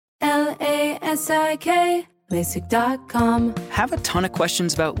LASIK, LASIK.com. Have a ton of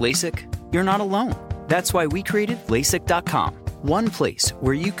questions about LASIK? You're not alone. That's why we created LASIK.com. One place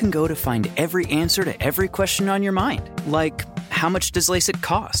where you can go to find every answer to every question on your mind. Like, how much does LASIK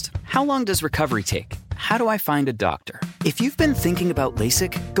cost? How long does recovery take? How do I find a doctor? If you've been thinking about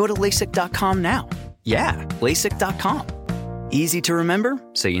LASIK, go to LASIK.com now. Yeah, LASIK.com. Easy to remember,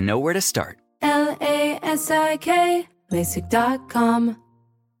 so you know where to start. LASIK, LASIK.com.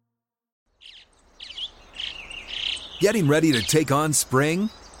 Getting ready to take on spring?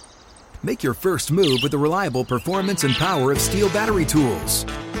 Make your first move with the reliable performance and power of Steel battery tools.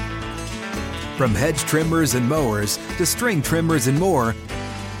 From hedge trimmers and mowers to string trimmers and more,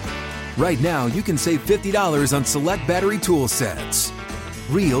 right now you can save $50 on select battery tool sets.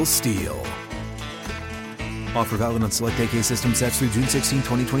 Real Steel. Offer valid on select AK system sets through June 16,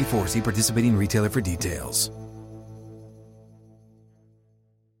 2024. See participating retailer for details.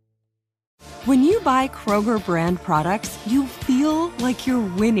 When you buy Kroger brand products, you feel like you're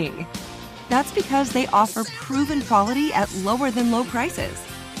winning. That's because they offer proven quality at lower than low prices.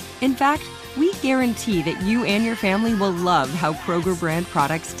 In fact, we guarantee that you and your family will love how Kroger brand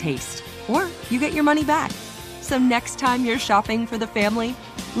products taste, or you get your money back. So next time you're shopping for the family,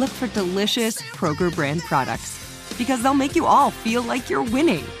 look for delicious Kroger brand products, because they'll make you all feel like you're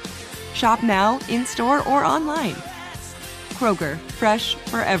winning. Shop now, in-store, or online. Kroger, fresh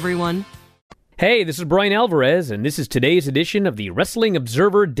for everyone. Hey, this is Brian Alvarez, and this is today's edition of the Wrestling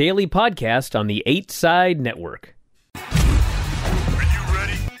Observer Daily Podcast on the 8 Side Network. Are you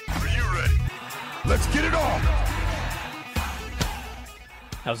ready? Are you ready? Let's get it on!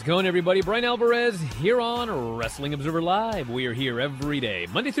 How's it going, everybody? Brian Alvarez here on Wrestling Observer Live. We are here every day,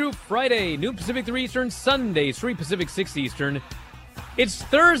 Monday through Friday, noon Pacific 3 Eastern, Sunday 3 Pacific 6 Eastern. It's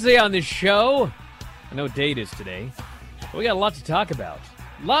Thursday on this show. I know what date it is today, but we got a lot to talk about.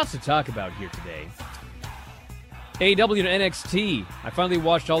 Lots to talk about here today. AEW and NXT. I finally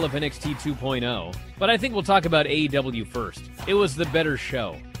watched all of NXT 2.0, but I think we'll talk about AEW first. It was the better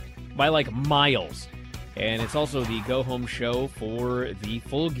show by like miles. And it's also the go-home show for the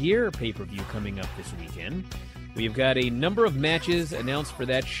Full Gear pay-per-view coming up this weekend. We've got a number of matches announced for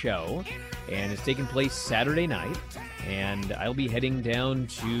that show, and it's taking place Saturday night. And I'll be heading down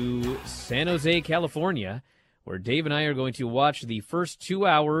to San Jose, California, where Dave and I are going to watch the first 2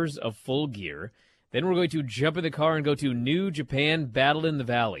 hours of Full Gear. Then we're going to jump in the car and go to New Japan Battle in the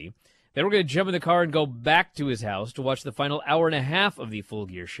Valley. Then we're going to jump in the car and go back to his house to watch the final hour and a half of the Full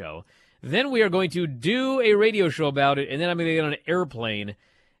Gear show. Then we are going to do a radio show about it, and then I'm going to get on an airplane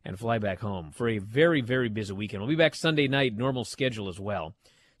and fly back home for a very, very busy weekend. We'll be back Sunday night, normal schedule as well.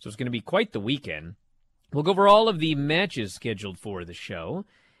 So it's going to be quite the weekend. We'll go over all of the matches scheduled for the show,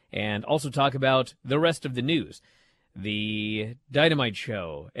 and also talk about the rest of the news. The Dynamite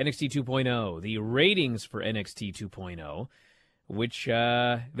show, NXT 2.0, the ratings for NXT 2.0, which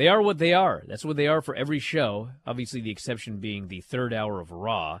they are what they are. That's what they are for every show. Obviously, the exception being the third hour of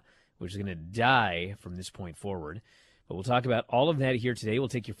Raw, which is going to die from this point forward. But we'll talk about all of that here today. We'll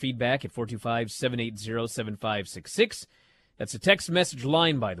take your feedback at 425-780-7566. That's a text message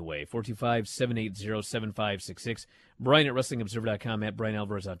line, by the way, 425-780-7566. Brian at WrestlingObserver.com, at Brian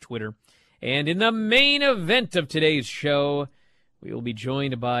Alvarez on Twitter. And in the main event of today's show, we will be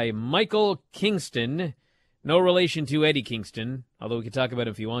joined by Michael Kingston. No relation to Eddie Kingston, although we can talk about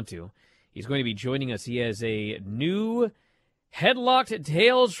it if you want to. He's going to be joining us. He has a new Headlocked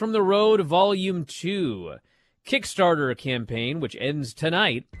Tales from the Road Volume 2 Kickstarter campaign, which ends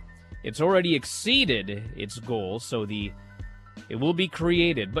tonight. It's already exceeded its goal, so it will be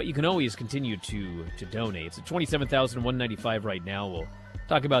created, but you can always continue to donate. It's at $27,195 right now. We'll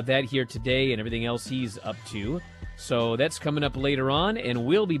talk about that here today and everything else he's up to. So that's coming up later on, and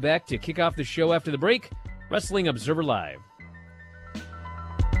we'll be back to kick off the show after the break. Wrestling Observer Live.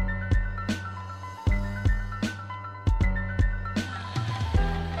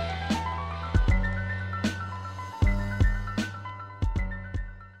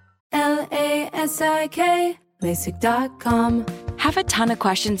 LASIK, LASIK.com. Have a ton of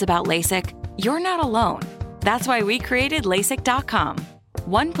questions about LASIK? You're not alone. That's why we created LASIK.com.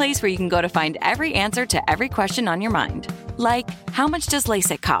 One place where you can go to find every answer to every question on your mind. Like, how much does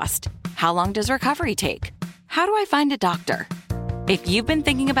LASIK cost? How long does recovery take? How do I find a doctor? If you've been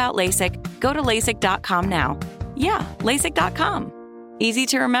thinking about LASIK, go to LASIK.com now. Yeah, LASIK.com. Easy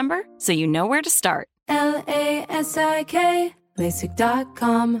to remember, so you know where to start. LASIK,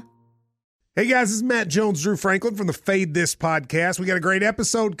 LASIK.com. Hey guys, this is Matt Jones, Drew Franklin from the Fade This podcast. We got a great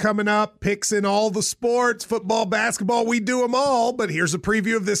episode coming up, picks in all the sports, football, basketball, we do them all. But here's a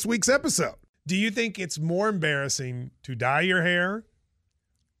preview of this week's episode. Do you think it's more embarrassing to dye your hair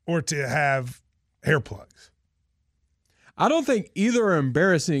or to have hair plugs? I don't think either are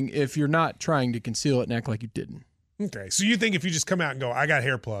embarrassing if you're not trying to conceal it and act like you didn't. Okay, so you think if you just come out and go, I got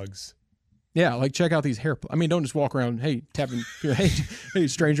hair plugs. Yeah, like check out these hair plugs. I mean, don't just walk around, hey, tapping, hey,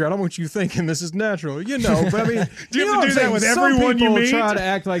 stranger, I don't want you thinking this is natural. You know, but I mean, do you have to do that with everyone you meet? Try to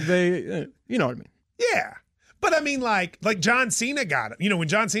act like they, you know what I mean? Yeah. But I mean, like John Cena got it. You know, when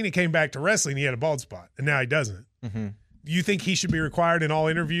John Cena came back to wrestling, he had a bald spot, and now he doesn't. Mm-hmm. You think he should be required in all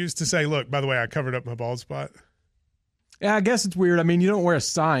interviews to say, look, by the way, I covered up my bald spot? Yeah, I guess it's weird. I mean, you don't wear a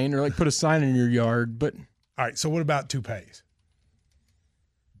sign or like put a sign in your yard, but. All right, so what about toupees?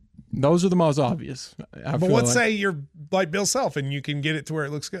 Those are the most obvious. But let's say you're like Bill Self and you can get it to where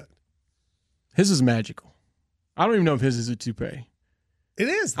it looks good. His is magical. I don't even know if his is a toupee. It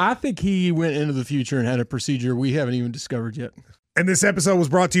is. I think he went into the future and had a procedure we haven't even discovered yet. And this episode was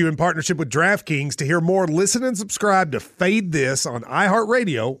brought to you in partnership with DraftKings. To hear more, listen and subscribe to Fade This on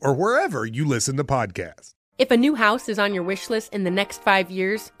iHeartRadio or wherever you listen to podcasts. If a new house is on your wish list in the next 5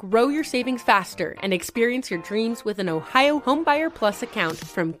 years, grow your savings faster and experience your dreams with an Ohio Homebuyer Plus account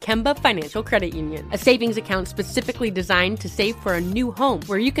from Kemba Financial Credit Union. A savings account specifically designed to save for a new home,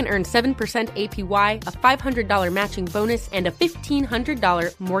 where you can earn 7% APY, a $500 matching bonus, and a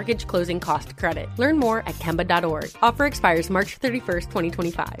 $1,500 mortgage closing cost credit. Learn more at Kemba.org. Offer expires March 31st,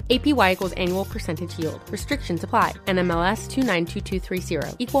 2025. APY equals annual percentage yield. Restrictions apply. NMLS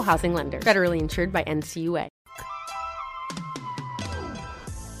 292230. Equal housing lender. Federally insured by NCUA.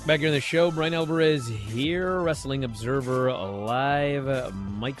 Back here in the show, Brian Alvarez here, Wrestling Observer Live.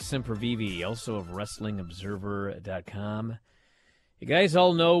 Mike Sempervive, also of WrestlingObserver.com. You guys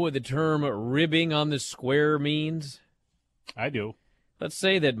all know what the term ribbing on the square means? I do. Let's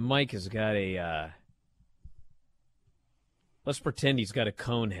say that Mike has got let's pretend he's got a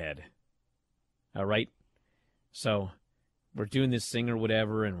cone head. All right? So we're doing this thing or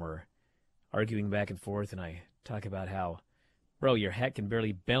whatever, and we're arguing back and forth, and I talk about how, bro, your hat can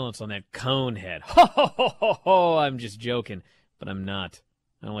barely balance on that cone head. Ho, ho, ho, ho, ho. I'm just joking, but I'm not.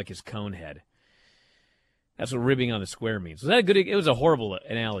 I don't like his cone head. That's what ribbing on the square means. Was that a good? It was a horrible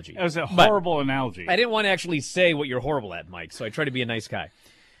analogy. It was a horrible analogy. I didn't want to actually say what you're horrible at, Mike, so I tried to be a nice guy.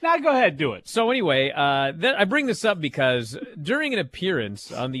 Now go ahead, do it. So anyway, I bring this up because during an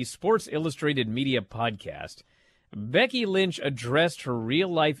appearance on the Sports Illustrated Media podcast, Becky Lynch addressed her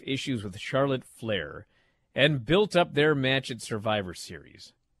real-life issues with Charlotte Flair and built up their match at Survivor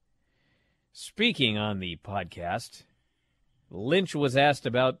Series. Speaking on the podcast, Lynch was asked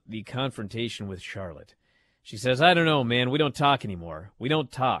about the confrontation with Charlotte. She says, I don't know, man. We don't talk anymore. We don't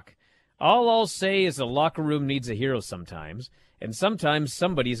talk. All I'll say is the locker room needs a hero sometimes, and sometimes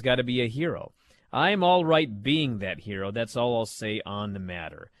somebody's got to be a hero. I'm all right being that hero. That's all I'll say on the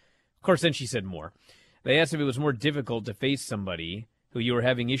matter. Of course, then she said more. They asked if it was more difficult to face somebody who you were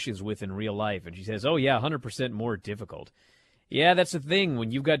having issues with in real life, and she says, oh, yeah, 100% more difficult. Yeah, that's the thing.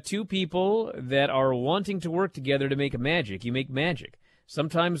 When you've got two people that are wanting to work together to make magic, you make magic.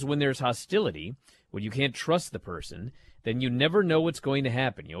 Sometimes when there's hostility, when you can't trust the person, then you never know what's going to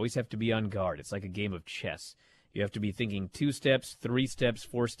happen. You always have to be on guard. It's like a game of chess. You have to be thinking 2 steps, 3 steps,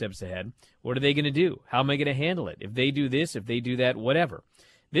 4 steps ahead. What are they going to do? How am I going to handle it? If they do this, if they do that, whatever.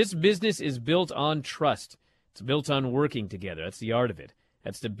 This business is built on trust. It's built on working together. That's the art of it.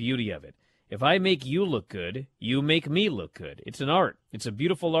 That's the beauty of it. If I make you look good, you make me look good. It's an art. It's a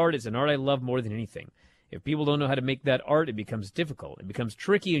beautiful art. It's an art I love more than anything. If people don't know how to make that art, it becomes difficult. It becomes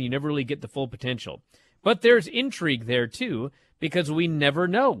tricky, and you never really get the full potential. But there's intrigue there, too, because we never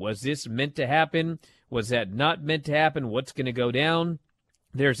know. Was this meant to happen? Was that not meant to happen? What's going to go down?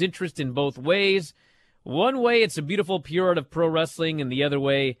 There's interest in both ways. One way, it's a beautiful, pure art of pro wrestling, and the other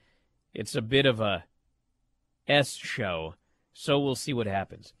way, it's a bit of a S show. So we'll see what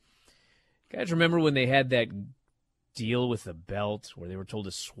happens. Guys, remember when they had that deal with the belt where they were told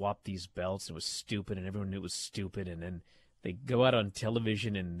to swap these belts? It was stupid, and everyone knew it was stupid, and then they go out on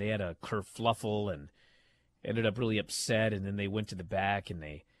television, and they had a kerfluffle, and ended up really upset, and then they went to the back, and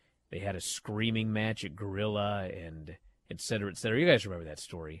they had a screaming match at Gorilla, and et cetera, et cetera. You guys remember that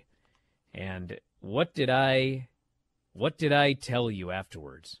story. And what did I tell you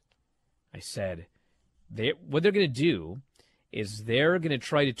afterwards? I said, what they're going to do is they're going to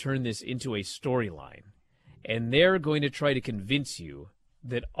try to turn this into a storyline, and they're going to try to convince you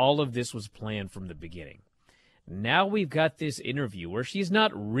that all of this was planned from the beginning. Now we've got this interview where she's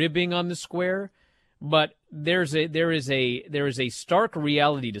not ribbing on the square, but there is a stark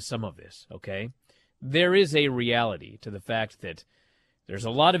reality to some of this, okay? There is a reality to the fact that there's a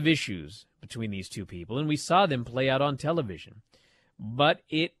lot of issues between these two people, and we saw them play out on television. But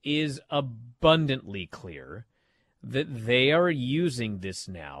it is abundantly clear that they are using this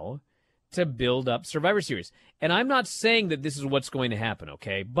now to build up Survivor Series. And I'm not saying that this is what's going to happen,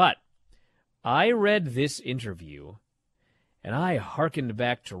 okay? But I read this interview, and I hearkened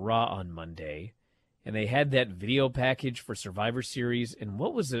back to Raw on Monday, and they had that video package for Survivor Series. And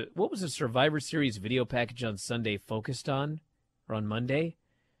what was a Survivor Series video package on Sunday focused on, or on Monday?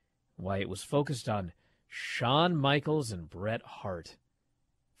 Why, it was focused on Shawn Michaels and Bret Hart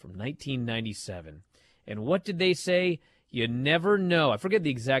from 1997. And what did they say? You never know. I forget the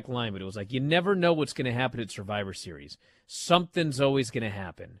exact line, but it was like, you never know what's going to happen at Survivor Series. Something's always going to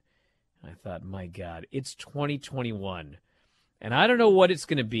happen. And I thought, my God, it's 2021. And I don't know what it's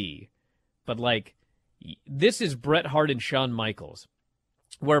going to be, but like, this is Bret Hart and Shawn Michaels,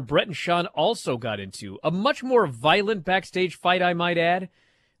 where Bret and Shawn also got into a much more violent backstage fight, I might add.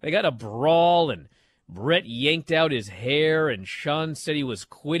 They got a brawl, and Bret yanked out his hair, and Shawn said he was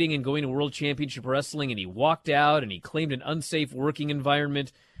quitting and going to World Championship Wrestling, and he walked out, and he claimed an unsafe working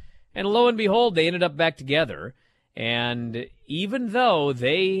environment. And lo and behold, they ended up back together. And even though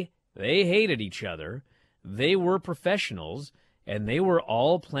they hated each other, they were professionals, and they were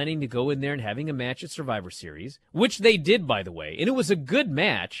all planning to go in there and having a match at Survivor Series, which they did, by the way, and it was a good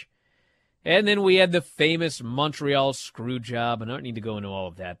match. And then we had the famous Montreal screw job, and I don't need to go into all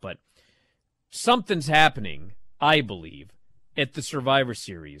of that, but something's happening, I believe, at the Survivor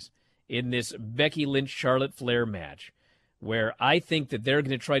Series in this Becky Lynch-Charlotte Flair match, where I think that they're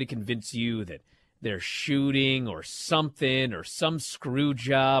going to try to convince you that they're shooting or something or some screw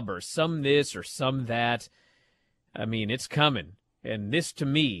job or some this or some that. I mean, it's coming. And this to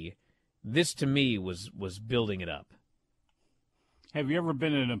me was building it up. Have you ever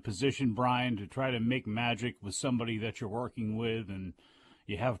been in a position, Brian, to try to make magic with somebody that you're working with and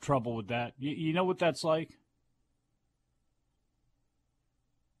you have trouble with that? You know what that's like?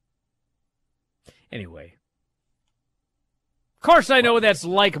 Anyway. Of course I know what that's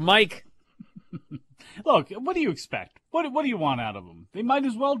like, Mike. Look, what do you expect? What do you want out of them? They might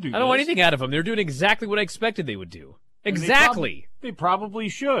as well do I don't want anything out of them. They're doing exactly what I expected they would do. Exactly. They probably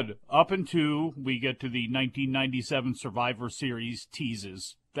should, up until we get to the 1997 Survivor Series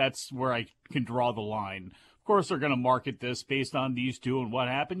teases. That's where I can draw the line. Of course, they're going to market this based on these two and what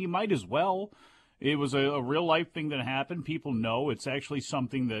happened. You might as well. It was a real-life thing that happened. People know it's actually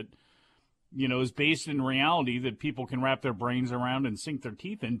something that, you know, is based in reality that people can wrap their brains around and sink their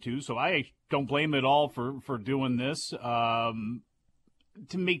teeth into. So I don't blame it at all for doing this. To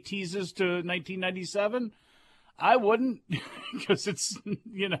make teases to 1997, I wouldn't, because it's,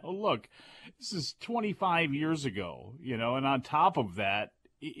 you know, look, this is 25 years ago, you know, and on top of that,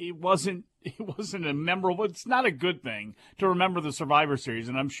 it wasn't a memorable, it's not a good thing to remember the Survivor Series,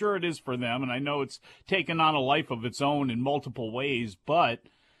 and I'm sure it is for them, and I know it's taken on a life of its own in multiple ways, but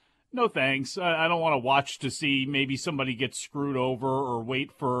no thanks. I don't want to watch to see maybe somebody get screwed over or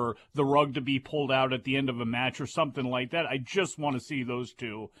wait for the rug to be pulled out at the end of a match or something like that. I just want to see those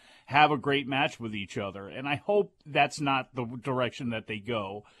two have a great match with each other. And I hope that's not the direction that they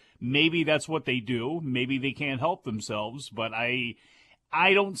go. Maybe that's what they do. Maybe they can't help themselves. But I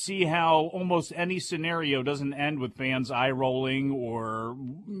don't see how almost any scenario doesn't end with fans eye-rolling or,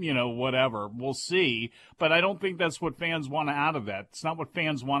 you know, whatever. We'll see. But I don't think that's what fans want out of that. It's not what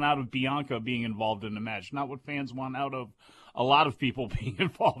fans want out of Bianca being involved in the match. Not what fans want out of a lot of people being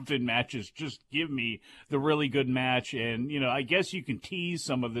involved in matches. Just give me the really good match. And, you know, I guess you can tease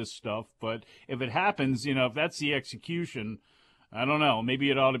some of this stuff. But if it happens, you know, if that's the execution, I don't know. Maybe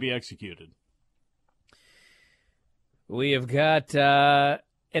it ought to be executed. We have got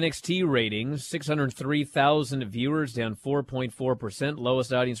NXT ratings, 603,000 viewers, down 4.4%.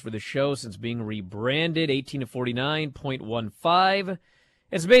 Lowest audience for the show since being rebranded, 18 to 49.15.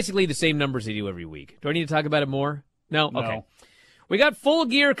 It's basically the same numbers they do every week. Do I need to talk about it more? No? Okay. We got Full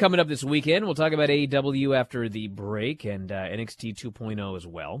Gear coming up this weekend. We'll talk about AEW after the break and NXT 2.0 as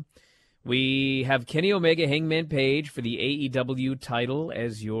well. We have Kenny Omega, Hangman Page for the AEW title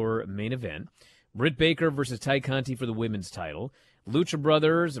as your main event. Britt Baker versus Ty Conti for the women's title. Lucha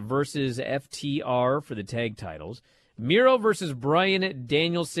Brothers versus FTR for the tag titles. Miro versus Bryan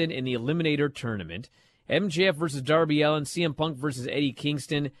Danielson in the Eliminator Tournament. MJF versus Darby Allin. CM Punk versus Eddie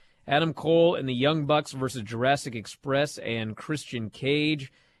Kingston. Adam Cole and the Young Bucks versus Jurassic Express and Christian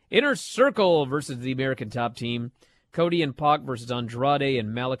Cage. Inner Circle versus the American Top Team. Cody and Pac versus Andrade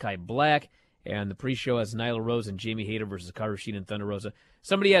and Malachi Black. And the pre-show has Nyla Rose and Jamie Hayter versus Hikaru Shida and Thunder Rosa.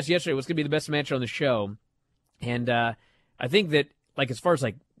 Somebody asked yesterday what's going to be the best match on the show. And I think that, like, as far as,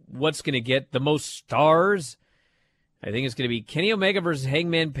 like, what's going to get the most stars, I think it's going to be Kenny Omega versus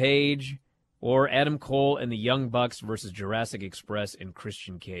Hangman Page or Adam Cole and the Young Bucks versus Jurassic Express and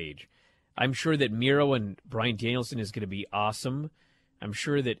Christian Cage. I'm sure that Miro and Bryan Danielson is going to be awesome. I'm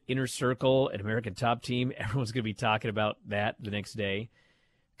sure that Inner Circle and American Top Team, everyone's going to be talking about that the next day.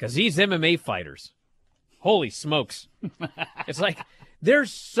 Because these MMA fighters, holy smokes. It's like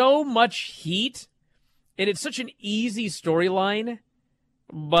there's so much heat, and it's such an easy storyline,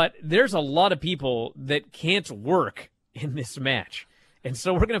 but there's a lot of people that can't work in this match. And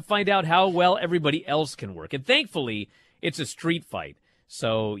so we're going to find out how well everybody else can work. And thankfully, it's a street fight.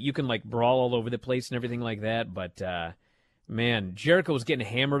 So you can, like, brawl all over the place and everything like that. But, man, Jericho was getting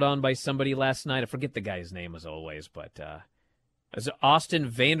hammered on by somebody last night. I forget the guy's name as always, but is it Austin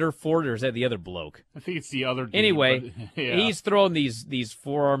Vanderford, or is that the other bloke? I think it's the other dude. Anyway, yeah. He's throwing these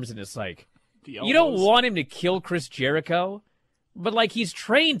forearms, and it's like, you don't want him to kill Chris Jericho, but, like, he's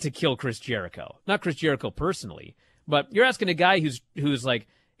trained to kill Chris Jericho. Not Chris Jericho personally. But you're asking a guy who's like,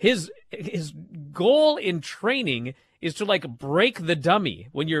 his goal in training is to, like, break the dummy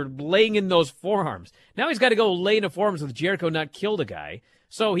when you're laying in those forearms. Now he's got to go lay in the forearms with Jericho, not kill the guy.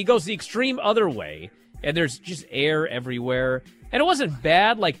 So he goes the extreme other way, and there's just air everywhere. And it wasn't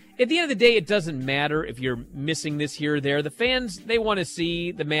bad. Like, at the end of the day, it doesn't matter if you're missing this here or there. The fans, they want to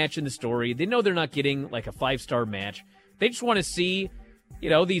see the match and the story. They know they're not getting, like, a 5-star match. They just want to see,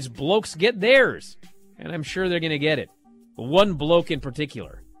 these blokes get theirs. And I'm sure they're going to get it. One bloke in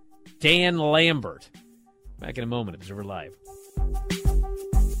particular, Dan Lambert. Back in a moment, Observer Live.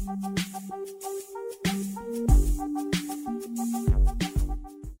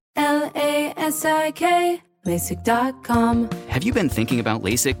 LASIK, LASIK.com. Have you been thinking about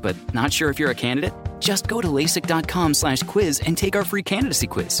LASIK but not sure if you're a candidate? Just go to LASIK.com/quiz and take our free candidacy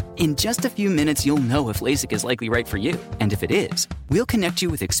quiz. In just a few minutes, you'll know if LASIK is likely right for you. And if it is, we'll connect you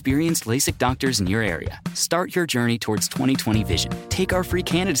with experienced LASIK doctors in your area. Start your journey towards 20/20 vision. Take our free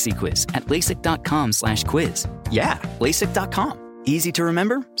candidacy quiz at LASIK.com/quiz. Yeah, LASIK.com. Easy to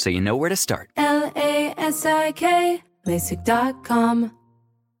remember, so you know where to start. LASIK, LASIK.com.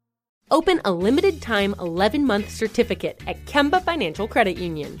 Open a limited-time 11-month certificate at Kemba Financial Credit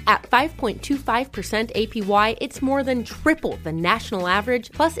Union. At 5.25% APY, it's more than triple the national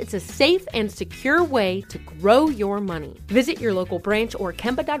average, plus it's a safe and secure way to grow your money. Visit your local branch or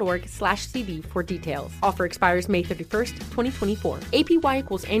kemba.org/CD for details. Offer expires May 31st, 2024. APY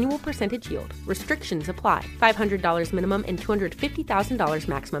equals annual percentage yield. Restrictions apply. $500 minimum and $250,000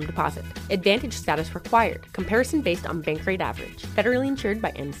 maximum deposit. Advantage status required. Comparison based on bank rate average. Federally insured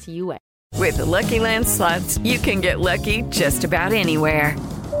by NCUA. With the Lucky Land Slots, you can get lucky just about anywhere.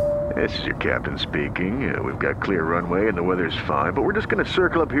 This is your captain speaking. We've got clear runway and the weather's fine, but we're just going to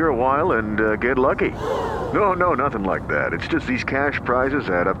circle up here a while and get lucky. No, nothing like that. It's just these cash prizes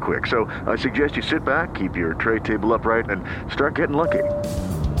add up quick. So I suggest you sit back, keep your tray table upright, and start getting lucky.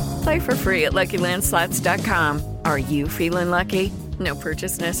 Play for free at LuckyLandSlots.com. Are you feeling lucky? No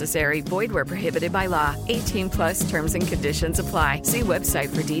purchase necessary. Void where prohibited by law. 18+ terms and conditions apply. See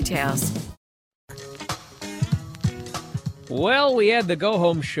website for details. Well, we had the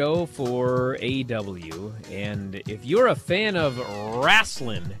go-home show for AEW, and if you're a fan of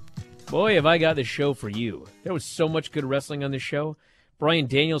wrestling, boy, have I got the show for you. There was so much good wrestling on this show. Bryan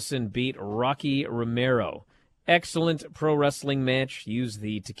Danielson beat Rocky Romero. Excellent pro wrestling match. Used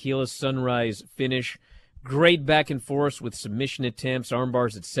the Tequila Sunrise finish. Great back and forth with submission attempts,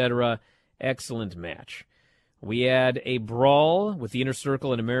 armbars, etc. Excellent match. We had a brawl with the Inner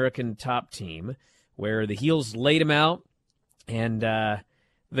Circle and American Top Team where the heels laid him out, and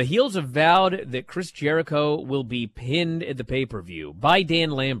the heels have vowed that Chris Jericho will be pinned at the pay-per-view by Dan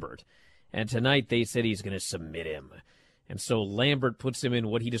Lambert. And tonight they said he's going to submit him. And so Lambert puts him in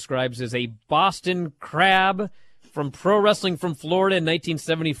what he describes as a Boston Crab from Pro Wrestling from Florida in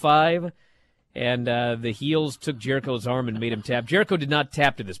 1975. And the heels took Jericho's arm and made him tap. Jericho did not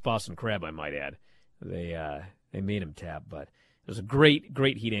tap to this Boston Crab, I might add. They made him tap, but it was a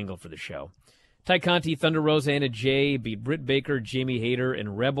great heat angle for the show. Ty Conti, Thunder Rosa, Anna Jay beat Britt Baker, Jamie Hayter,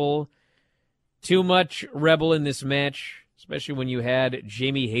 and Rebel. Too much Rebel in this match, especially when you had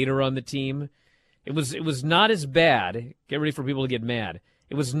Jamie Hayter on the team. It was not as bad. Get ready for people to get mad.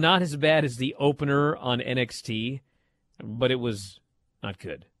 It was not as bad as the opener on NXT, but it was not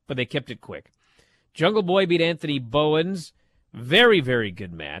good. But they kept it quick. Jungle Boy beat Anthony Bowens. Very, very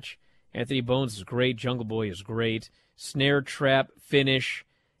good match. Anthony Bowens is great. Jungle Boy is great. Snare trap finish.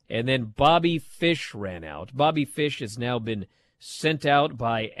 And then Bobby Fish ran out. Bobby Fish has now been sent out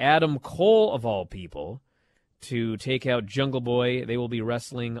by Adam Cole, of all people, to take out Jungle Boy. They will be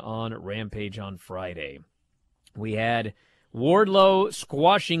wrestling on Rampage on Friday. We had Wardlow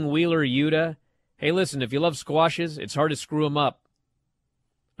squashing Wheeler Yuta. Hey, listen, if you love squashes, it's hard to screw them up.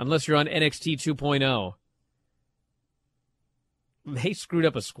 Unless you're on NXT 2.0. they screwed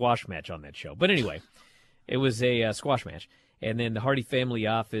up a squash match on that show. But anyway, it was a squash match. And then the Hardy Family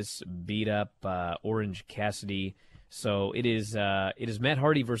Office beat up Orange Cassidy. So it is Matt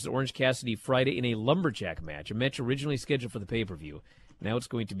Hardy versus Orange Cassidy Friday in a lumberjack match, a match originally scheduled for the pay-per-view. Now it's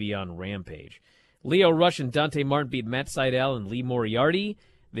going to be on Rampage. Leo Rush and Dante Martin beat Matt Sydal and Lee Moriarty.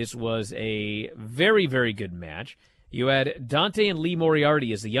 This was a very, very good match. You had Dante and Lee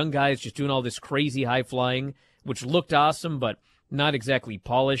Moriarty as the young guys just doing all this crazy high-flying, which looked awesome, but not exactly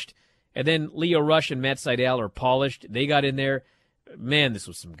polished. And then Leo Rush and Matt Sydal are polished. They got in there. Man, this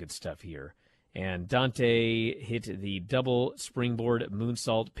was some good stuff here. And Dante hit the double springboard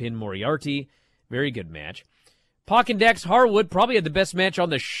moonsault pin Moriarty. Very good match. Pac and Dax Harwood probably had the best match on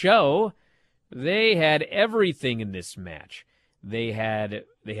the show. They had everything in this match. They had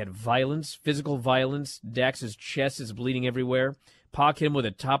violence, physical violence. Dax's chest is bleeding everywhere. Pac hit him with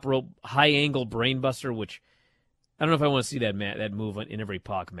a top rope high angle brainbuster, which I don't know if I want to see that move in every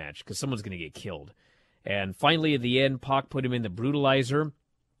Pac match because someone's going to get killed. And finally, at the end, Pac put him in the brutalizer.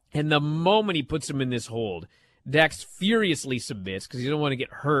 And the moment he puts him in this hold, Dax furiously submits because he doesn't want to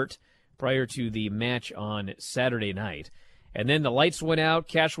get hurt prior to the match on Saturday night. And then the lights went out.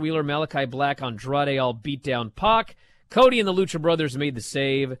 Cash Wheeler, Malachi Black, Andrade all beat down Pac. Cody and the Lucha Brothers made the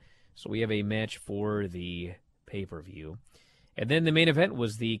save. So we have a match for the pay-per-view. And then the main event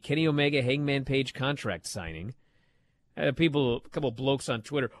was the Kenny Omega Hangman Page contract signing. A couple blokes on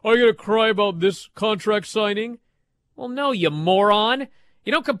Twitter, are you going to cry about this contract signing? Well, no, you moron.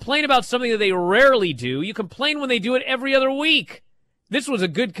 You don't complain about something that they rarely do. You complain when they do it every other week. This was a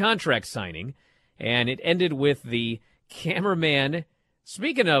good contract signing, and it ended with the cameraman.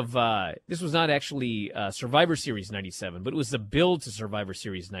 Speaking of, this was not actually Survivor Series 97, but it was the build to Survivor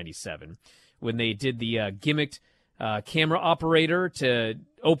Series 97 when they did the gimmicked camera operator to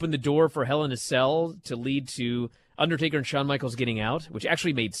open the door for Hell in a Cell to lead to Undertaker and Shawn Michaels getting out, which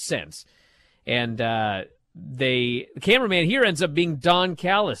actually made sense. And the cameraman here ends up being Don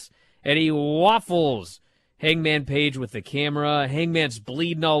Callis, and he waffles Hangman Page with the camera. Hangman's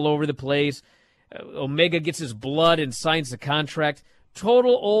bleeding all over the place. Omega gets his blood and signs the contract.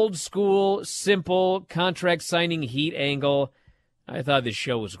 Total old school, simple contract signing heat angle. I thought this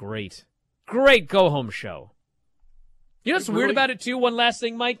show was great. Great go-home show. You know what's weird about it, too? One last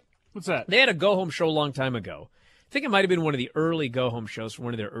thing, Mike. What's that? They had a go-home show a long time ago. I think it might have been one of the early go-home shows from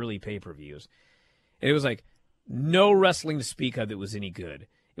one of their early pay-per-views. And it was like no wrestling to speak of that was any good.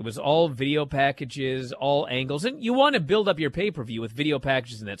 It was all video packages, all angles. And you want to build up your pay-per-view with video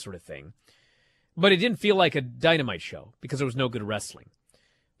packages and that sort of thing. But it didn't feel like a Dynamite show because there was no good wrestling.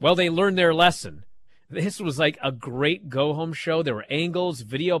 Well, they learned their lesson. This was like a great go-home show. There were angles,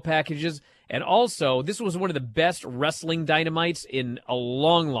 video packages, and also this was one of the best wrestling Dynamites in a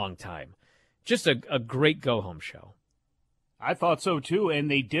long, long time. Just a great go-home show. I thought so, too,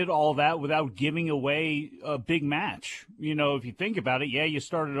 and they did all that without giving away a big match. You know, if you think about it, yeah, you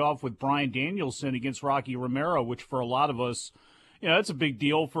started off with Bryan Danielson against Rocky Romero, which for a lot of us, you know, that's a big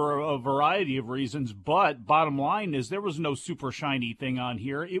deal for a variety of reasons. But bottom line is there was no super shiny thing on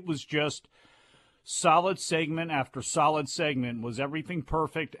here. It was just solid segment after solid segment. Was everything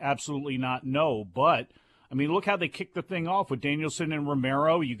perfect? Absolutely not, no. But, I mean, look how they kicked the thing off with Danielson and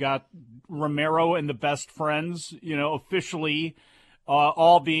Romero. You got Romero and the Best Friends, you know, officially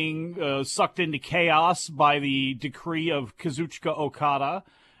all being sucked into chaos by the decree of Kazuchika Okada.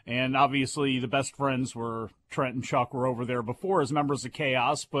 And obviously the Best Friends were, Trent and Chuck were over there before as members of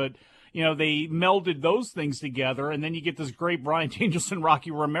Chaos. But, you know, they melded those things together. And then you get this great Bryan Danielson, Rocky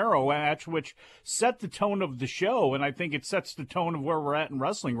Romero match, which set the tone of the show. And I think it sets the tone of where we're at in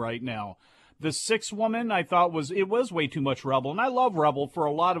wrestling right now. The sixth woman, I thought was way too much Rebel. And I love Rebel for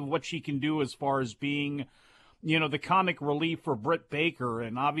a lot of what she can do as far as being, you know, the comic relief for Britt Baker.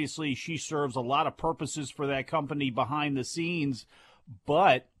 And obviously she serves a lot of purposes for that company behind the scenes.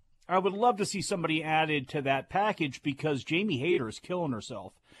 But I would love to see somebody added to that package because Jamie Hayter is killing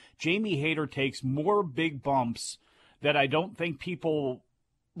herself. Jamie Hayter takes more big bumps that I don't think people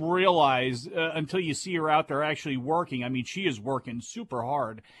realize until you see her out there actually working. I mean, she is working super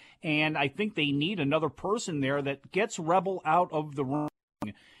hard. And I think they need another person there that gets Rebel out of the ring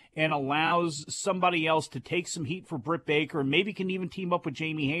and allows somebody else to take some heat for Britt Baker and maybe can even team up with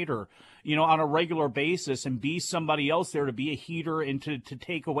Jamie Hayter, you know, on a regular basis and be somebody else there to be a heater and to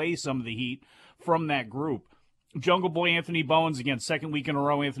take away some of the heat from that group. Jungle Boy Anthony Bowens, again, second week in a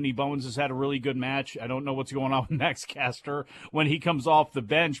row, Anthony Bowens has had a really good match. I don't know what's going on with Nextcaster when he comes off the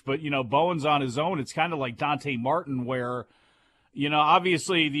bench, but, you know, Bowens on his own, it's kind of like Dante Martin where, You know,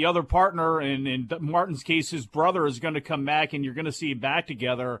 obviously the other partner, and in Martin's case, his brother, is going to come back, and you're going to see them back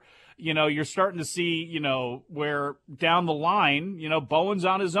together. You know, you're starting to see, you know, where down the line, you know, Bowen's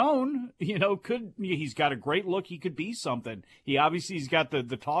on his own, you know, he's got a great look. He could be something. He's got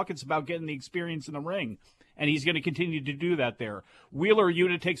the talk. It's about getting the experience in the ring. And he's going to continue to do that there. Wheeler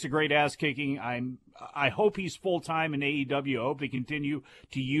Yuta takes a great ass kicking. I hope he's full-time in AEW. I hope they continue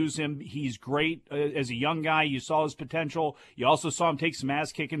to use him. He's great as a young guy. You saw his potential. You also saw him take some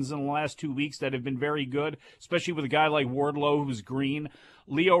ass kickings in the last 2 weeks that have been very good, especially with a guy like Wardlow, who's green.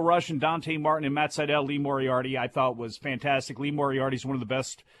 Leo Rush and Dante Martin and Matt Sydal, Lee Moriarty, I thought was fantastic. Lee Moriarty is one of the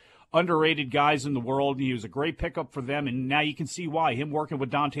best underrated guys in the world. He was a great pickup for them, and now you can see why. Him working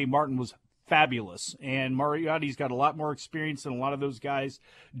with Dante Martin was fabulous, and Moriarty's got a lot more experience than a lot of those guys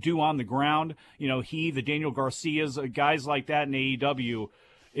do on the ground. You know, the Daniel Garcias, guys like that in AEW,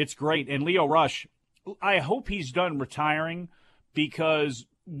 it's great. And Leo Rush, I hope he's done retiring, because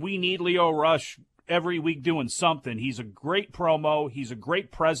we need Leo Rush every week doing something. He's a great promo. He's a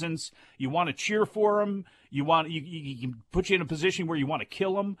great presence. You want to cheer for him. You can put you in a position where you want to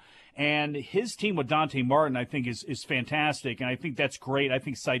kill him. And his team with Dante Martin, I think, is fantastic, and I think that's great. I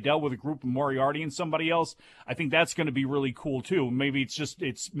think Sydal with a group of Moriarty and somebody else, I think that's going to be really cool, too. Maybe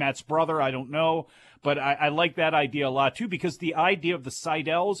it's Matt's brother, I don't know. But I like that idea a lot, too, because the idea of the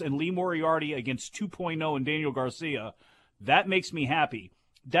Sydals and Lee Moriarty against 2.0 and Daniel Garcia, that makes me happy.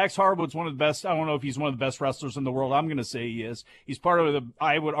 Dax Harwood's one of the best. I don't know if he's one of the best wrestlers in the world. I'm going to say he is. He's part of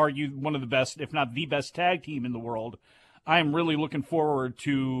I would argue, one of the best, if not the best tag team in the world. I am really looking forward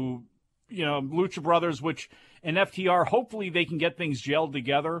to, you know, Lucha Brothers, and FTR, hopefully they can get things gelled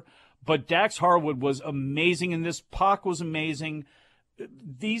together. But Dax Harwood was amazing in this. Pac was amazing.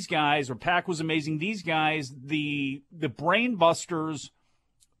 Pac was amazing. These guys, the Brain Busters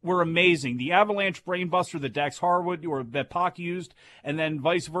were amazing. The Avalanche Brainbuster that Dax Harwood, or that Pac used, and then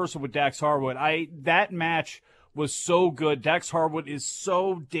vice versa with Dax Harwood. That match was so good. Dax Harwood is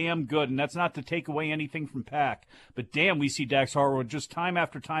so damn good, and that's not to take away anything from Pac, but damn, we see Dax Harwood just time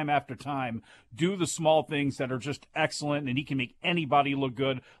after time after time do the small things that are just excellent, and he can make anybody look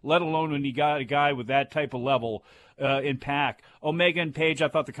good, let alone when you got a guy with that type of level in Pac. Omega and Page, I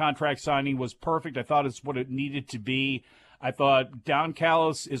thought the contract signing was perfect. I thought it's what it needed to be. I thought Don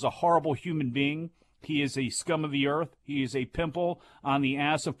Callis is a horrible human being. He is a scum of the earth. He is a pimple on the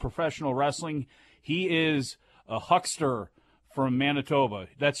ass of professional wrestling. He is a huckster from Manitoba.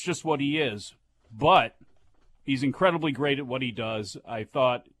 That's just what he is. But he's incredibly great at what he does. I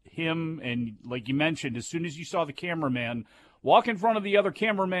thought him, and like you mentioned, as soon as you saw the cameraman walk in front of the other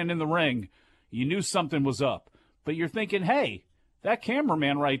cameraman in the ring, you knew something was up. But you're thinking, hey, that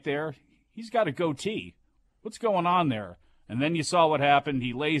cameraman right there, he's got a goatee. What's going on there? And then you saw what happened.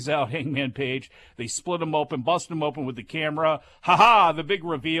 He lays out Hangman Page. They split him open, bust him open with the camera. Ha-ha, the big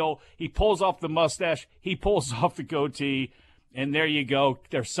reveal. He pulls off the mustache. He pulls off the goatee. And there you go.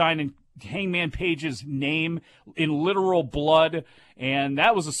 They're signing Hangman Page's name in literal blood. And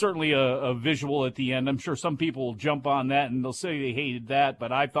that was certainly a visual at the end. I'm sure some people will jump on that and they'll say they hated that,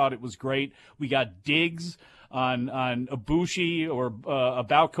 but I thought it was great. We got digs on Ibushi, or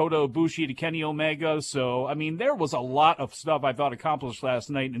about Kota Ibushi to Kenny Omega. So, I mean, there was a lot of stuff I thought accomplished last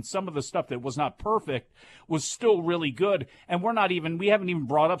night, and some of the stuff that was not perfect was still really good. And we haven't even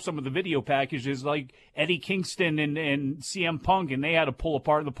brought up some of the video packages like Eddie Kingston and CM Punk, and they had to pull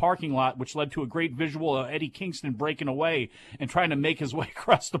apart the parking lot, which led to a great visual of Eddie Kingston breaking away and trying to make his way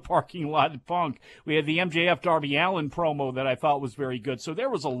across the parking lot at Punk. We had the MJF Darby Allin promo that I thought was very good. So there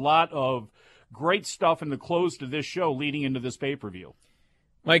was a lot of great stuff in the close to this show leading into this pay-per-view.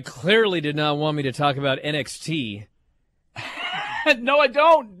 Mike clearly did not want me to talk about NXT. No, I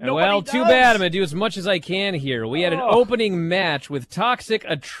don't. Well, too bad. I'm going to do as much as I can here. We had an opening match with Toxic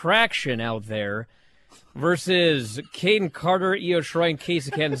Attraction out there versus Caden Carter, Io Shirai, and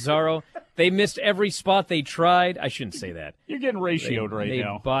Keisuke Kanzaro. They missed every spot they tried. I shouldn't say that. You're getting ratioed right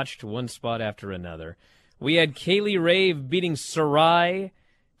now. They botched one spot after another. We had Kaylee Rave beating Sarai.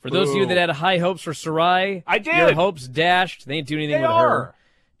 For those of you that had high hopes for Sarai, I did. Your hopes dashed. They ain't doing anything with her.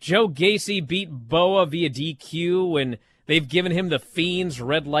 Joe Gacy beat Boa via DQ when they've given him the Fiend's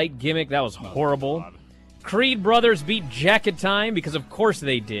red light gimmick. That was horrible. Creed Brothers beat Jacket Time because, of course,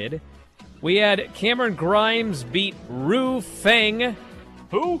 they did. We had Cameron Grimes beat Ru Feng.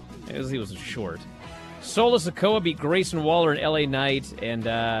 Who? He was short. Sola Sikoa beat Grayson Waller and LA Knight. And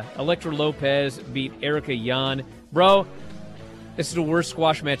Elektra Lopez beat Erica Yan. Bro, this is the worst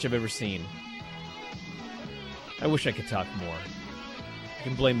squash match I've ever seen. I wish I could talk more. You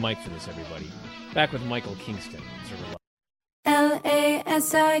can blame Mike for this, everybody. Back with Michael Kingston.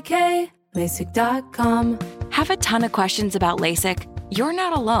 LASIK, LASIK.com. Have a ton of questions about LASIK? You're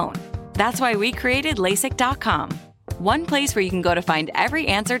not alone. That's why we created LASIK.com. One place where you can go to find every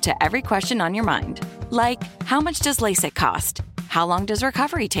answer to every question on your mind. Like, how much does LASIK cost? How long does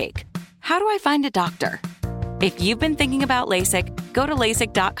recovery take? How do I find a doctor? If you've been thinking about LASIK, go to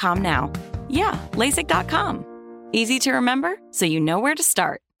LASIK.com now. Yeah, LASIK.com. Easy to remember, so you know where to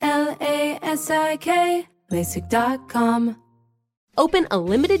start. LASIK, LASIK.com. Open a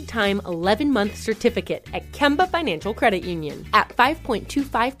limited-time 11-month certificate at Kemba Financial Credit Union. At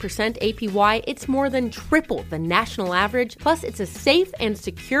 5.25% APY, it's more than triple the national average, plus it's a safe and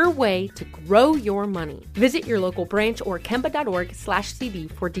secure way to grow your money. Visit your local branch or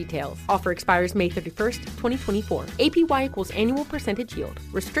kemba.org/cd for details. Offer expires May 31st, 2024. APY equals annual percentage yield.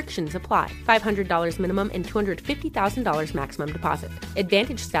 Restrictions apply. $500 minimum and $250,000 maximum deposit.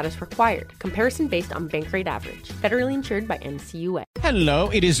 Advantage status required. Comparison based on bank rate average. Federally insured by NCUA. Hello,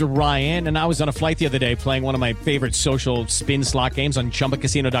 it is Ryan, and I was on a flight the other day playing one of my favorite social spin slot games on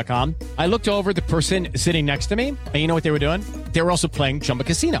ChumbaCasino.com. I looked over at the person sitting next to me, and you know what they were doing? They were also playing Chumba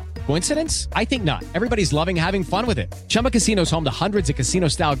Casino. Coincidence? I think not. Everybody's loving having fun with it. Chumba Casino is home to hundreds of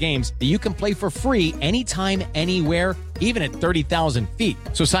casino-style games that you can play for free anytime, anywhere, even at 30,000 feet.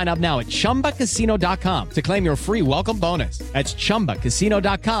 So sign up now at ChumbaCasino.com to claim your free welcome bonus. That's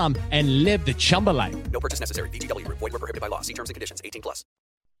ChumbaCasino.com and live the Chumba life. No purchase necessary. VGW. Void where prohibited by law. See terms and conditions. 18+.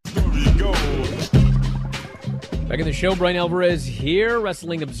 Back in the show, Brian Alvarez here,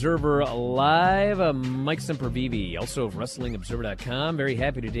 Wrestling Observer Live. Mike Sempervive, also of WrestlingObserver.com. Very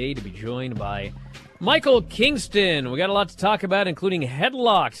happy today to be joined by Michael Kingston. We got a lot to talk about, including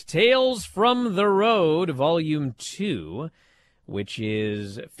Headlocked, Tales from the Road, Volume 2, which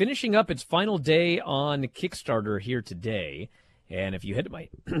is finishing up its final day on Kickstarter here today. And if you head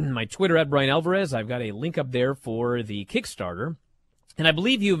to my Twitter at Brian Alvarez, I've got a link up there for the Kickstarter. And I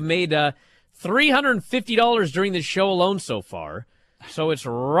believe you've made $350 during this show alone so far. So it's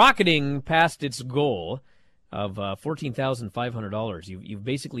rocketing past its goal of $14,500. You've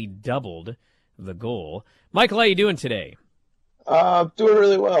basically doubled the goal. Michael, how you doing today? Doing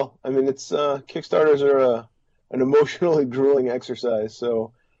really well. I mean, it's Kickstarters are an emotionally grueling exercise.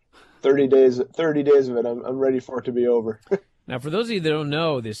 So 30 days of it, I'm ready for it to be over. Now, for those of you that don't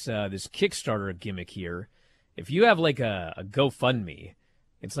know this Kickstarter gimmick here, if you have like a GoFundMe,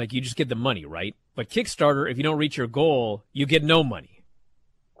 it's like you just get the money, right? But Kickstarter, if you don't reach your goal, you get no money.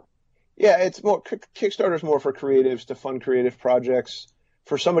 Yeah, it's more Kickstarter's more for creatives to fund creative projects.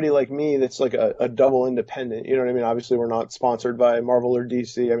 For somebody like me, that's like a double independent. You know what I mean? Obviously, we're not sponsored by Marvel or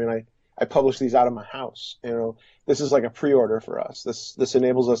DC. I mean, I publish these out of my house. You know, this is like a pre-order for us. This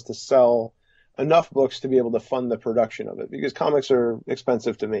enables us to sell enough books to be able to fund the production of it, because comics are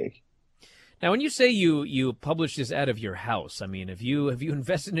expensive to make. Now, when you say you publish this out of your house, I mean, have you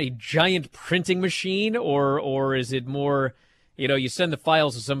invested in a giant printing machine, or is it more, you send the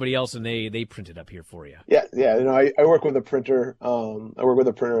files to somebody else and they print it up here for you? Yeah. I work with a printer. I work with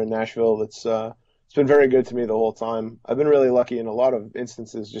a printer in Nashville that's it's been very good to me the whole time. I've been really lucky in a lot of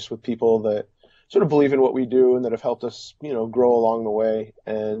instances, just with people that sort of believe in what we do and that have helped us, grow along the way.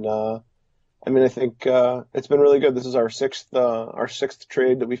 And I mean, I think it's been really good. This is our sixth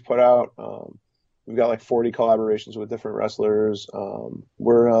trade that we've put out. We've got like 40 collaborations with different wrestlers.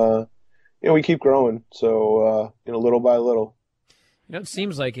 We keep growing. So, little by little. It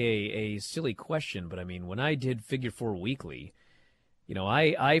seems like a silly question, but I mean, when I did Figure 4 Weekly,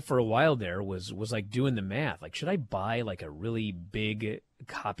 I for a while there was like doing the math. Like, should I buy like a really big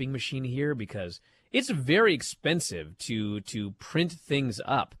copying machine here? Because it's very expensive to print things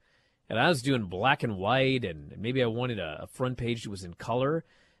up. And I was doing black and white, and maybe I wanted a front page that was in color.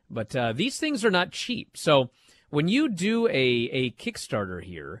 But these things are not cheap. So when you do a Kickstarter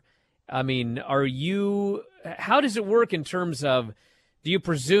here, I mean, how does it work in terms of, do you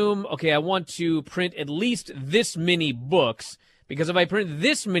presume, okay, I want to print at least this many books, because if I print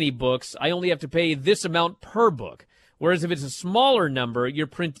this many books, I only have to pay this amount per book. Whereas if it's a smaller number, your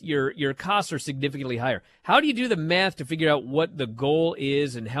costs are significantly higher. How do you do the math to figure out what the goal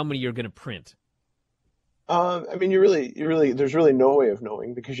is and how many you're going to print? I mean, you really, there's really no way of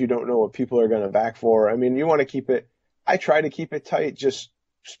knowing, because you don't know what people are going to back for. I mean, you want to keep it, I try to keep it tight, just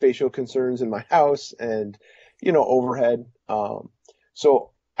spatial concerns in my house and, overhead.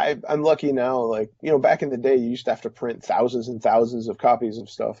 So I'm lucky now, like, back in the day, you used to have to print thousands and thousands of copies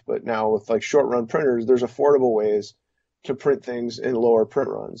of stuff. But now with like short run printers, there's affordable ways to print things in lower print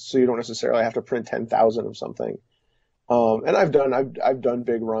runs. So you don't necessarily have to print 10,000 of something. And I've done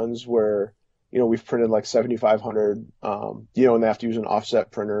big runs where, we've printed like 7,500, and they have to use an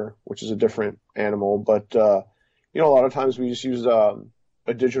offset printer, which is a different animal. But, a lot of times we just use a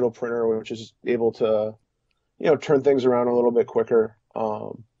digital printer, which is able to, turn things around a little bit quicker.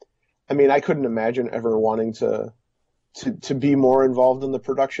 I mean, I couldn't imagine ever wanting to be more involved in the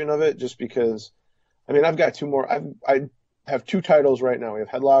production of it, just because, I mean, I've got two more. I have two titles right now. We have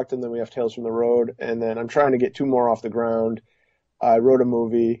Headlocked, and then we have Tales from the Road, and then I'm trying to get two more off the ground. I wrote a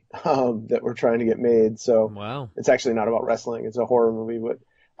movie that we're trying to get made, so wow. It's actually not about wrestling. It's a horror movie, but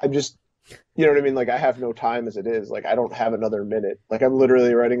I'm just, you know what I mean? Like, I have no time as it is. Like, I don't have another minute. Like, I'm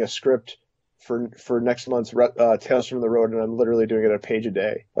literally writing a script for next month's Tales from the Road, and I'm literally doing it a page a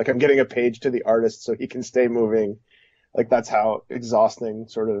day. Like, I'm getting a page to the artist so he can stay moving. Like, that's how exhausting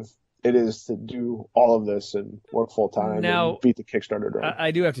sort of it is to do all of this and work full time and beat the Kickstarter drum.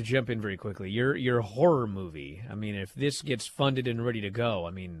 I do have to jump in very quickly. Your horror movie, I mean, if this gets funded and ready to go,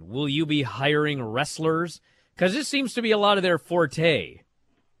 I mean, will you be hiring wrestlers? Because this seems to be a lot of their forte.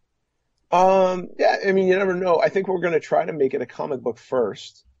 Yeah, I mean, you never know. I think we're going to try to make it a comic book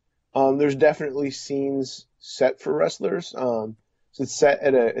first. There's definitely scenes set for wrestlers. So it's set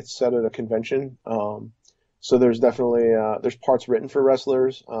at a convention. So there's definitely there's parts written for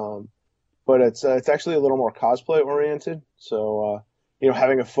wrestlers, but it's actually a little more cosplay oriented. So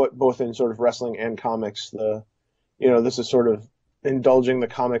having a foot both in sort of wrestling and comics, this is sort of indulging the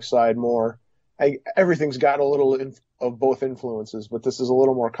comic side more. Everything's got a little of both influences, but this is a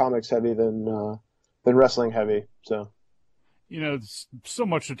little more comics heavy than wrestling heavy. So it's so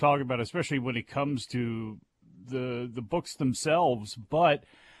much to talk about, especially when it comes to the books themselves, but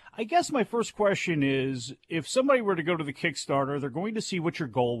I guess my first question is, if somebody were to go to the Kickstarter, they're going to see what your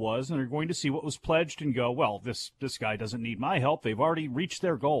goal was, and they're going to see what was pledged and go, well, this guy doesn't need my help. They've already reached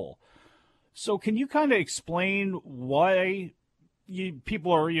their goal. So can you kind of explain why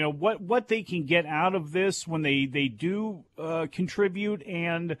people are, what they can get out of this when they do contribute,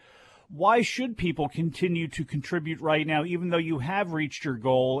 and why should people continue to contribute right now, even though you have reached your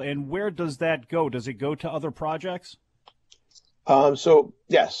goal, and where does that go? Does it go to other projects? So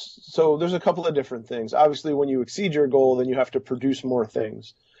yes, so there's a couple of different things. Obviously, when you exceed your goal, then you have to produce more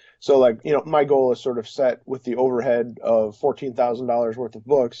things. So my goal is sort of set with the overhead of $14,000 worth of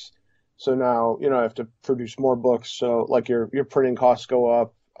books. So now, I have to produce more books. So like your printing costs go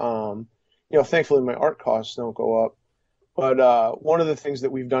up. Thankfully my art costs don't go up. But one of the things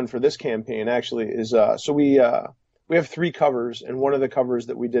that we've done for this campaign actually is, so we have 3 covers, and one of the covers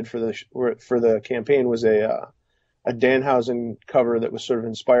that we did for the campaign was a Danhausen cover that was sort of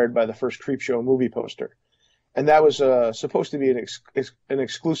inspired by the first Creepshow movie poster. And that was supposed to be an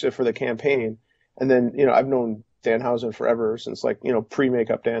exclusive for the campaign. And then, I've known Danhausen forever, since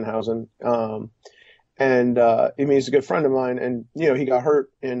pre-makeup Danhausen. And he's a good friend of mine, and, he got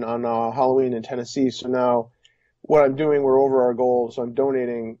hurt on Halloween in Tennessee. So now what I'm doing, we're over our goal. So I'm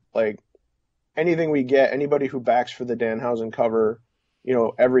donating anything we get, anybody who backs for the Danhausen cover,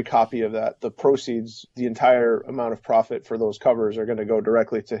 every copy of that, the proceeds, the entire amount of profit for those covers are going to go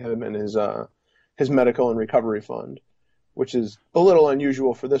directly to him and his medical and recovery fund, which is a little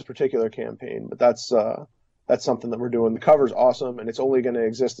unusual for this particular campaign, but that's something that we're doing. The cover's awesome, and it's only going to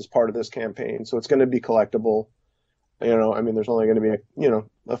exist as part of this campaign, so it's going to be collectible. There's only going to be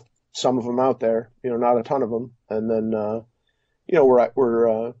some of them out there, not a ton of them, and then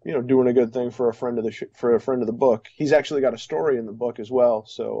we're doing a good thing for a friend of the book. He's actually got a story in the book as well,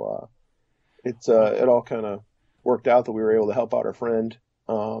 so it all kind of worked out that we were able to help out our friend,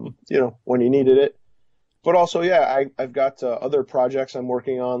 when he needed it. But also, I've got other projects I'm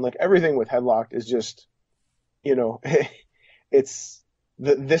working on. Like, everything with Headlocked is just, it's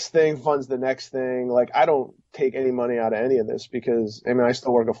this thing funds the next thing. Like, I don't take any money out of any of this because I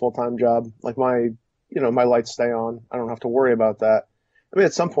still work a full-time job. Like, my lights stay on. I don't have to worry about that.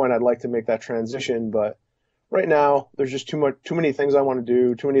 At some point I'd like to make that transition, but right now there's just too many things I want to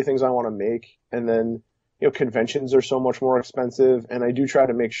do, too many things I want to make. And then, conventions are so much more expensive. And I do try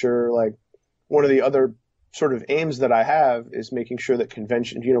to make sure, one of the other sort of aims that I have is making sure that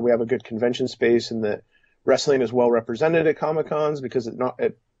convention, we have a good convention space, and that wrestling is well represented at Comic-Cons, because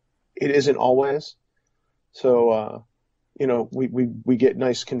it isn't always. So, we get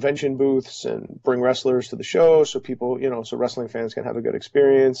nice convention booths and bring wrestlers to the show, so people, so wrestling fans can have a good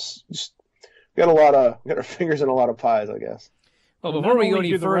experience. Just we got our fingers in a lot of pies, I guess. Well, before we go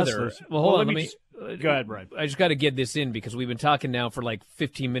any further, hold on. Go ahead, Brian. I just got to get this in because we've been talking now for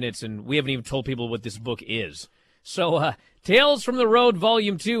 15 minutes, and we haven't even told people what this book is. So, Tales from the Road,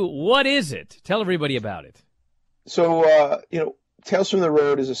 Volume 2, what is it? Tell everybody about it. So, Tales from the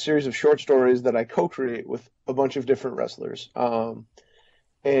Road is a series of short stories that I co-create with a bunch of different wrestlers.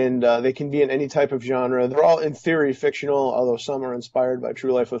 And they can be in any type of genre. They're all, in theory, fictional, although some are inspired by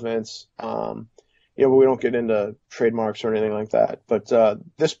true life events. But we don't get into trademarks or anything like that. But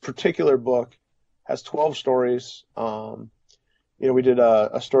this particular book has 12 stories. We did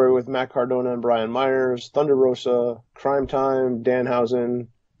a story with Matt Cardona and Brian Myers, Thunder Rosa, Crime Time, Danhausen,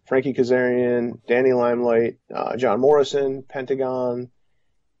 Frankie Kazarian, Danny Limelight, John Morrison, Pentagon,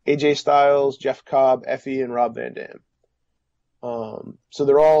 AJ Styles, Jeff Cobb, Effie, and Rob Van Dam. So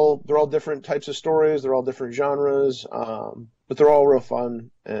they're all different types of stories. They're all different genres, but they're all real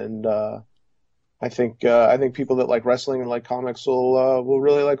fun. And I think people that like wrestling and like comics will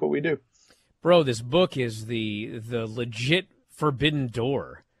really like what we do. Bro, this book is the legit forbidden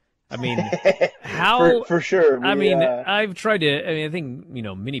door. I mean, how for sure. I've tried to. I think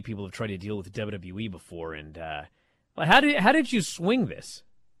many people have tried to deal with WWE before, and how did you swing this?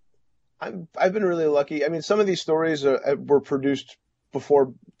 I've been really lucky. I mean, some of these stories were produced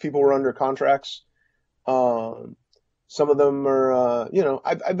before people were under contracts. Some of them are,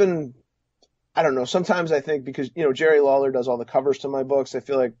 I've been, I don't know. Sometimes I think because Jerry Lawler does all the covers to my books, I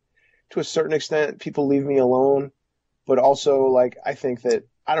feel like to a certain extent people leave me alone. But also, like, I think that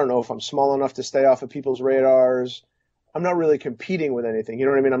I don't know if I'm small enough to stay off of people's radars. I'm not really competing with anything. You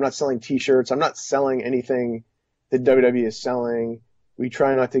know what I mean? I'm not selling T-shirts. I'm not selling anything that WWE is selling. We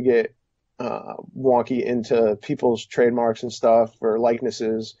try not to get wonky into people's trademarks and stuff or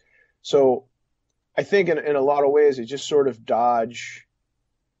likenesses. So I think in a lot of ways, it just sort of dodge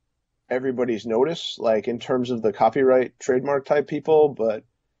everybody's notice, like in terms of the copyright trademark type people. But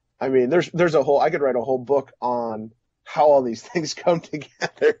I mean, I could write a whole book on how all these things come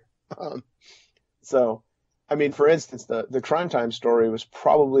together. So, I mean, for instance, the Crime Time story was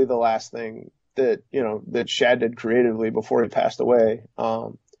probably the last thing that Shad did creatively before he passed away.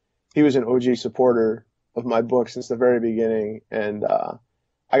 He was an OG supporter of my book since the very beginning, and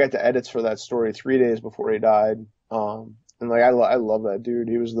I got the edits for that story 3 days before he died. And like I love that dude.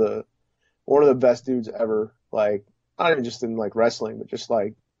 He was one of the best dudes ever. Like, not even just in like wrestling, but just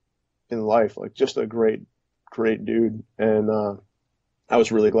like in life. Like, just a great dude. And I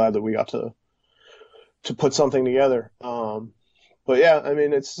was really glad that we got to put something together. But yeah, I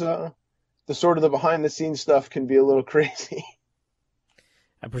mean, it's the sort of the behind the scenes stuff can be a little crazy.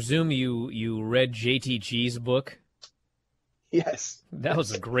 I presume you read JTG's book? Yes. That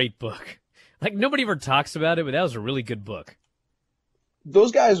was a great book. Like, nobody ever talks about it, but that was a really good book.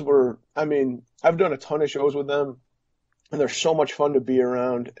 Those guys were, I mean, I've done a ton of shows with them, and they're so much fun to be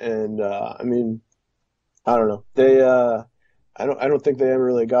around. And, I mean, I don't know. They, I don't think they ever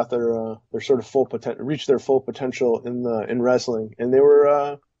really got their sort of full potential, reached their full potential in wrestling. And they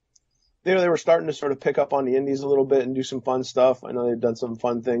were starting to sort of pick up on the indies a little bit and do some fun stuff. I know they've done some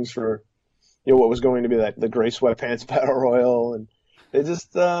fun things for, what was going to be the Gray Sweatpants Battle Royal, and they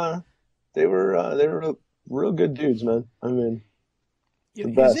just they were real good dudes, man. I mean,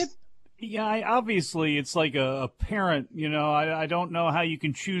 the best. Obviously it's like a parent, I don't know how you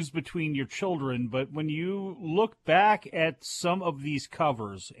can choose between your children, but when you look back at some of these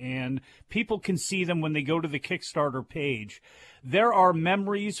covers, and people can see them when they go to the Kickstarter page, there are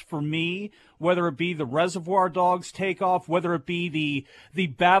memories for me, whether it be the Reservoir Dogs takeoff, whether it be the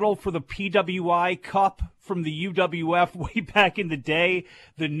battle for the PWI Cup from the UWF way back in the day,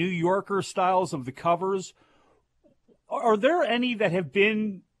 the New Yorker styles of the covers. Are there any that have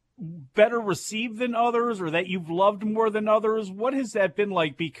been better received than others, or that you've loved more than others? What has that been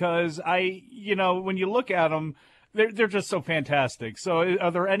like? Because when you look at them, they're just so fantastic. So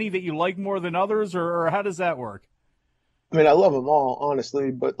are there any that you like more than others, or how does that work? I mean, I love them all,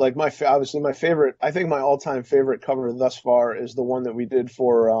 honestly, but like obviously my favorite, I think my all-time favorite cover thus far is the one that we did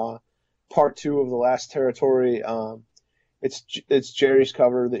for part 2 of The Last Territory. It's Jerry's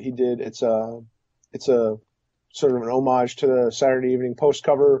cover that he did. It's a sort of an homage to the Saturday Evening Post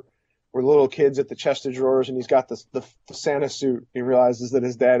cover, where little kid's at the chest of drawers and he's got the Santa suit. He realizes that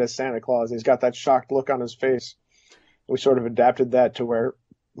his dad is Santa Claus. And he's got that shocked look on his face. We sort of adapted that to where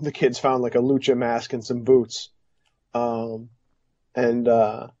the kids found like a lucha mask and some boots. It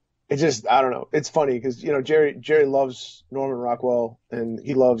just, I don't know. It's funny because, Jerry loves Norman Rockwell and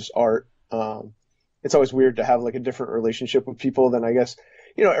he loves art. It's always weird to have like a different relationship with people than, I guess,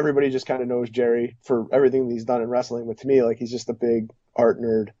 everybody just kind of knows Jerry for everything that he's done in wrestling. But to me, like, he's just a big art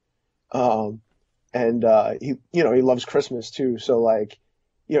nerd. He loves Christmas too. So like,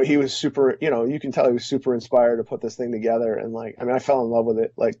 he was super, you can tell he was super inspired to put this thing together. And like, I mean, I fell in love with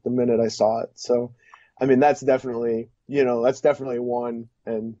it like the minute I saw it. So, I mean, that's definitely one.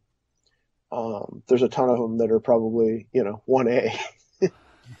 And there's a ton of them that are probably, 1A.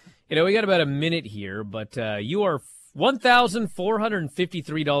 We got about a minute here, but you are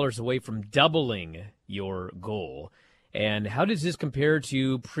 $1,453 away from doubling your goal. And how does this compare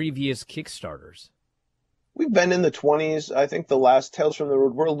to previous Kickstarters? we've been in the 20s. I think the last Tales from the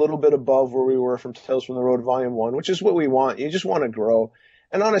Road, we're a little bit above where we were from Tales from the Road Volume 1, which is what we want. You just want to grow.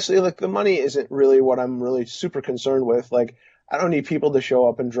 And honestly, like, the money isn't really what I'm really super concerned with. Like, I don't need people to show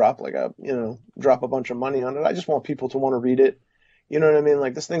up and drop drop a bunch of money on it. I just want people to want to read it. You know what I mean?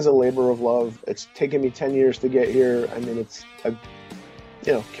 Like, this thing's a labor of love. It's taken me 10 years to get here. I mean, I've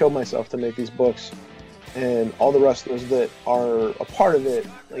killed myself to make these books. And all the wrestlers that are a part of it,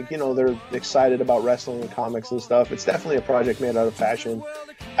 like, they're excited about wrestling and comics and stuff. It's definitely a project made out of passion.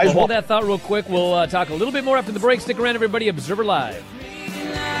 Hold that thought real quick. We'll talk a little bit more after the break. Stick around, everybody. Observer Live.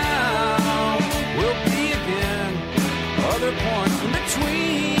 We'll be again, other points in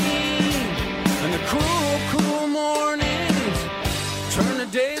between, and the cruel mornings turn the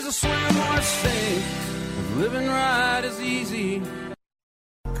days of swim or sink. Living right is easy.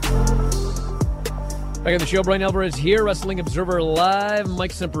 Back on the show, Brian Alvarez here, Wrestling Observer Live.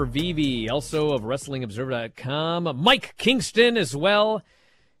 Mike Sempervive, also of WrestlingObserver.com. Mike Kingston as well.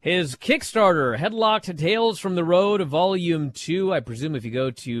 His Kickstarter, Headlocked Tales from the Road, Volume 2. I presume if you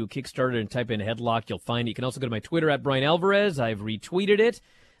go to Kickstarter and type in Headlocked, you'll find it. You can also go to my Twitter at Brian Alvarez. I've retweeted it.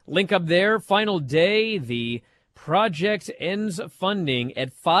 Link up there. Final day. The project ends funding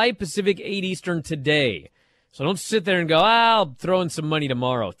at 5 Pacific, 8 Eastern today. So don't sit there and go, I'll throw in some money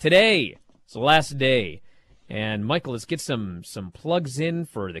tomorrow. Today. It's the last day. And, Michael, let's get some plugs in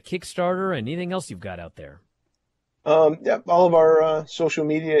for the Kickstarter and anything else you've got out there. Yep, all of our social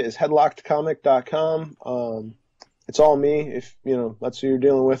media is headlockedcomic.com. It's all me. If that's who you're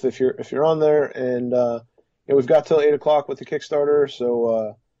dealing with. If you're on there, and we've got till 8 o'clock with the Kickstarter.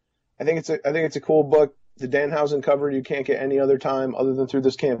 So I think it's a cool book. The Danhausen cover you can't get any other time other than through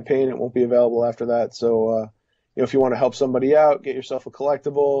this campaign. It won't be available after that. So if you want to help somebody out, get yourself a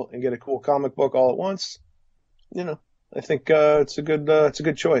collectible and get a cool comic book all at once, I think it's a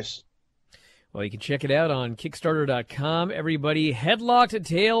good choice. Well, you can check it out on Kickstarter.com. Everybody, Headlocked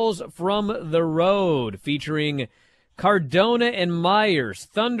Tales from the Road, featuring Cardona and Myers,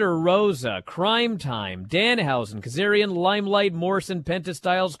 Thunder Rosa, Crime Time, Danhausen, Kazarian, Limelight, Morrison, Penta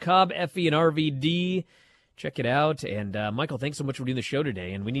Styles, Cobb, Effie, and RVD. Check it out. And Michael, thanks so much for doing the show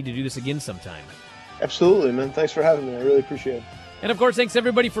today, and we need to do this again sometime. Absolutely, man. Thanks for having me. I really appreciate it. And, of course, thanks,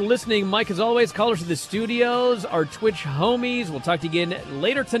 everybody, for listening. Mike, as always, callers to the studios, our Twitch homies. We'll talk to you again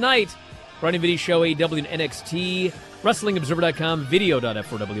later tonight. Running Video Show, AEW and NXT, WrestlingObserver.com,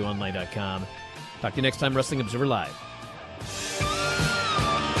 video.f4wonline.com. Talk to you next time, Wrestling Observer Live.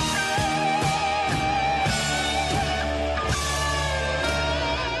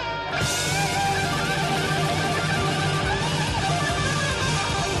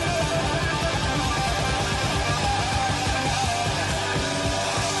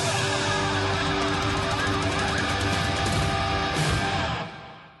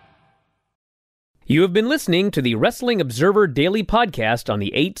 You have been listening to the Wrestling Observer Daily Podcast on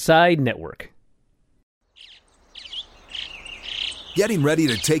the 8 Side Network. Getting ready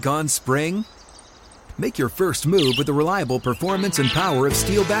to take on spring? Make your first move with the reliable performance and power of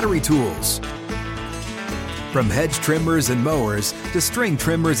Steel battery tools. From hedge trimmers and mowers to string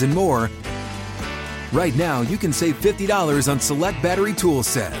trimmers and more, right now you can save $50 on select battery tool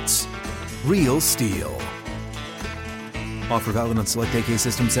sets. Real Steel. Offer valid on select AK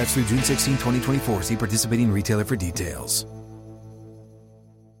system sets through June 16, 2024. See participating retailer for details.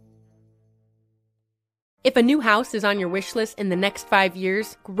 If a new house is on your wish list in the next 5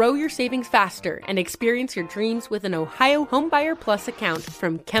 years, grow your savings faster and experience your dreams with an Ohio Homebuyer Plus account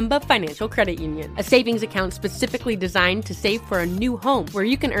from Kemba Financial Credit Union. A savings account specifically designed to save for a new home, where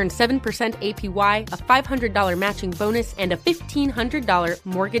you can earn 7% APY, a $500 matching bonus, and a $1,500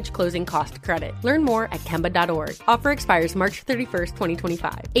 mortgage closing cost credit. Learn more at Kemba.org. Offer expires March 31st,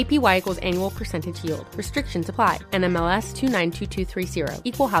 2025. APY equals annual percentage yield. Restrictions apply. NMLS 292230.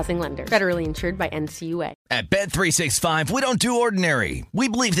 Equal housing lender. Federally insured by NCUA. At Bet365, we don't do ordinary. We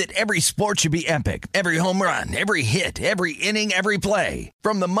believe that every sport should be epic. Every home run, every hit, every inning, every play.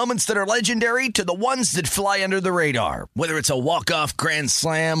 From the moments that are legendary to the ones that fly under the radar. Whether it's a walk-off grand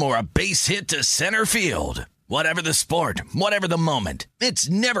slam or a base hit to center field. Whatever the sport, whatever the moment, it's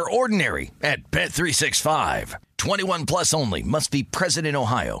never ordinary at Bet365. 21 plus only. Must be present in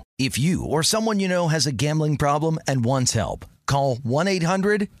Ohio. If you or someone you know has a gambling problem and wants help, call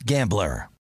 1-800-GAMBLER.